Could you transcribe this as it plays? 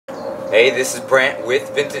Hey, this is Brant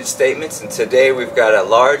with Vintage Statements, and today we've got a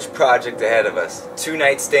large project ahead of us. 2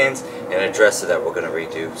 nightstands and a dresser that we're going to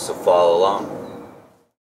redo, so follow along.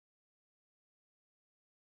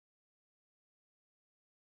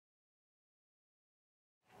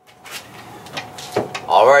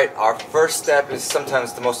 Alright, our first step is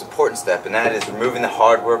sometimes the most important step, and that is removing the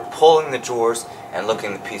hardware, pulling the drawers, and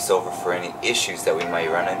looking the piece over for any issues that we might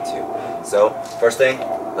run into. So, first thing,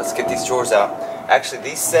 let's get these drawers out. Actually,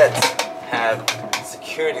 these sets have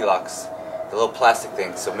security locks, the little plastic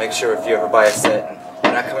things, so make sure if you ever buy a set and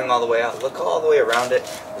they're not coming all the way out, look all the way around it.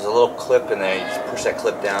 There's a little clip in there, you just push that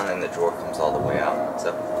clip down and the drawer comes all the way out.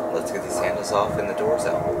 So, let's get these handles off and the doors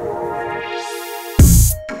out.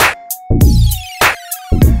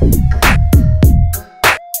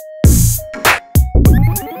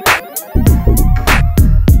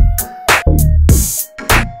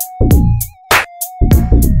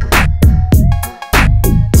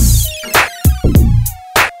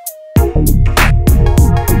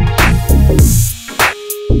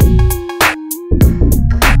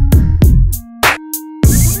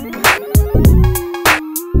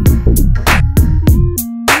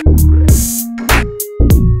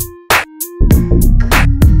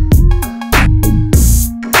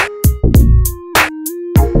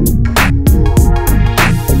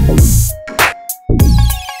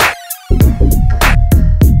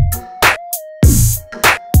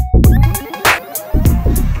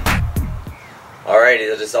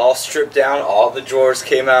 Alrighty, it is all stripped down, all the drawers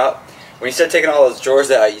came out. When you start taking all those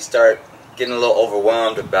drawers out, you start getting a little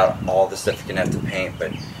overwhelmed about all the stuff you're going to have to paint,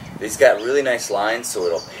 but these got really nice lines, so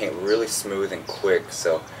it'll paint really smooth and quick,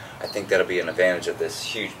 so I think that'll be an advantage of this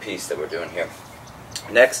huge piece that we're doing here.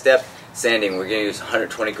 Next step, sanding. We're going to use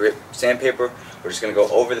 120 grit sandpaper. We're just going to go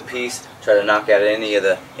over the piece, try to knock out any of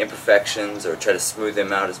the imperfections or try to smooth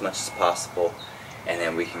them out as much as possible, and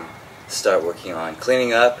then we can start working on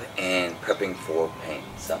cleaning up and prepping for paint.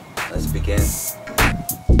 So let's begin.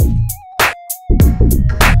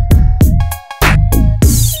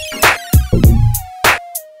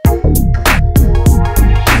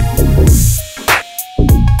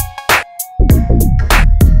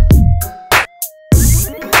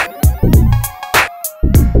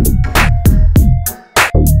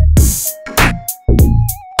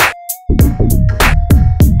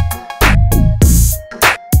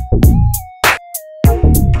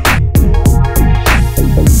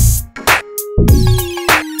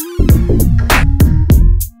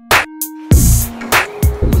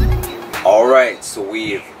 Alright, so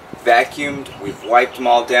we've vacuumed, we've wiped them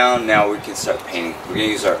all down, now we can start painting. We're going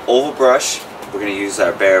to use our oval brush, we're going to use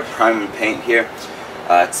our Behr Prime and Paint here.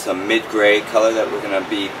 It's a mid-gray color that we're going to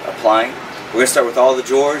be applying. We're going to start with all the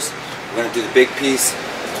drawers, we're going to do the big piece,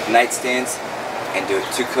 nightstands, and do it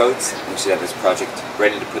 2 coats, and we should have this project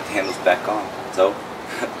ready to put the handles back on. So,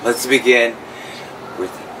 let's begin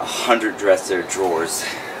with 100 dresser drawers,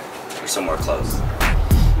 or somewhere close.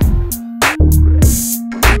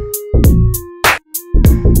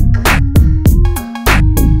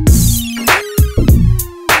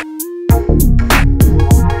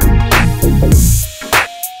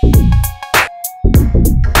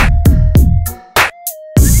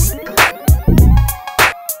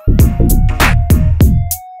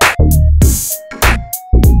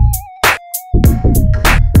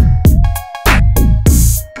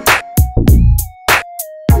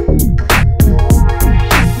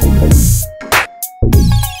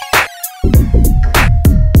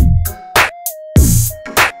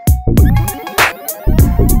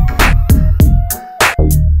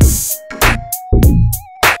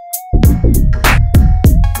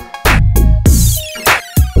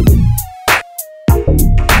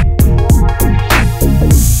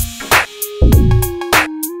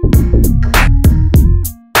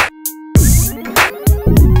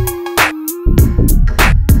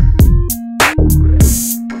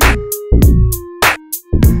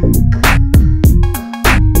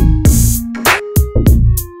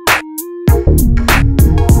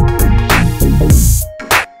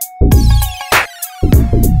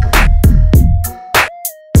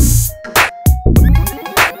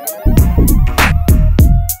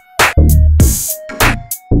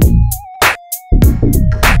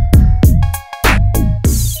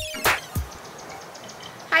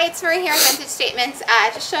 It's Marie here on Vintage Statements.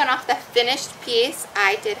 Just showing off the finished piece.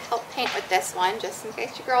 I did help paint with this one, just in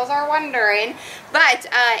case you girls are wondering. But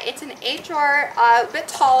it's an 8 drawer, a bit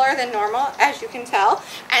taller than normal, as you can tell.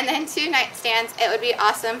 And then 2 nightstands. It would be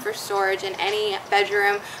awesome for storage in any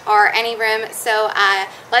bedroom or any room. So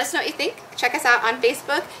let us know what you think. Check us out on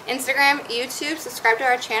Facebook, Instagram, YouTube. Subscribe to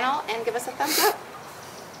our channel and give us a thumbs up.